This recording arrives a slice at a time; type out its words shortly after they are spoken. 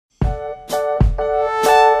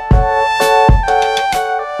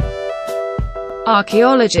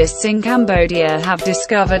Archaeologists in Cambodia have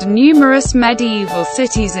discovered numerous medieval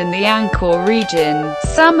cities in the Angkor region,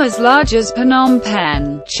 some as large as Phnom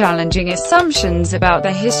Penh, challenging assumptions about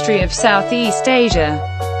the history of Southeast Asia.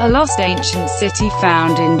 A lost ancient city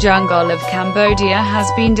found in jungle of Cambodia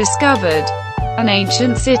has been discovered. An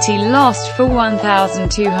ancient city lost for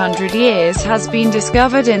 1,200 years has been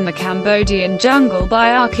discovered in the Cambodian jungle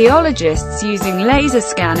by archaeologists using laser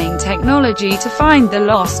scanning technology to find the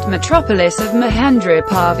lost metropolis of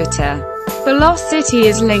Mahendraparvata. The lost city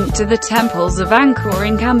is linked to the temples of Angkor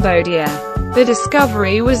in Cambodia. The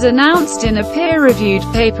discovery was announced in a peer-reviewed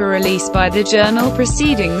paper released by the journal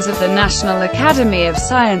Proceedings of the National Academy of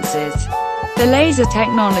Sciences. The laser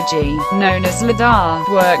technology, known as lidar,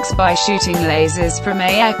 works by shooting lasers from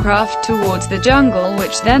an aircraft towards the jungle,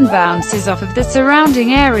 which then bounces off of the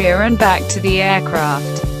surrounding area and back to the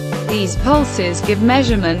aircraft. These pulses give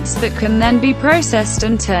measurements that can then be processed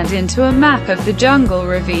and turned into a map of the jungle,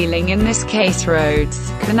 revealing in this case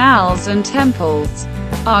roads, canals and temples.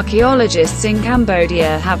 Archaeologists in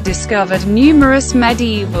Cambodia have discovered numerous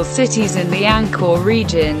medieval cities in the Angkor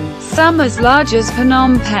region, some as large as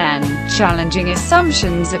Phnom Penh, challenging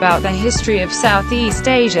assumptions about the history of Southeast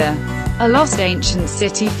Asia. A lost ancient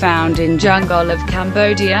city found in jungle of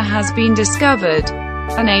Cambodia has been discovered.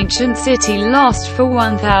 An ancient city lost for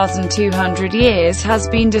 1,200 years has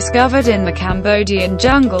been discovered in the Cambodian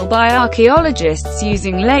jungle by archaeologists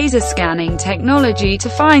using laser scanning technology to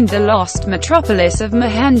find the lost metropolis of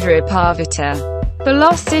Mahendraparvata. The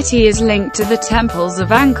lost city is linked to the temples of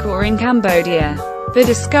Angkor in Cambodia. The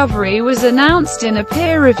discovery was announced in a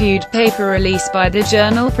peer-reviewed paper released by the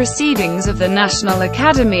journal Proceedings of the National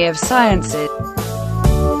Academy of Sciences.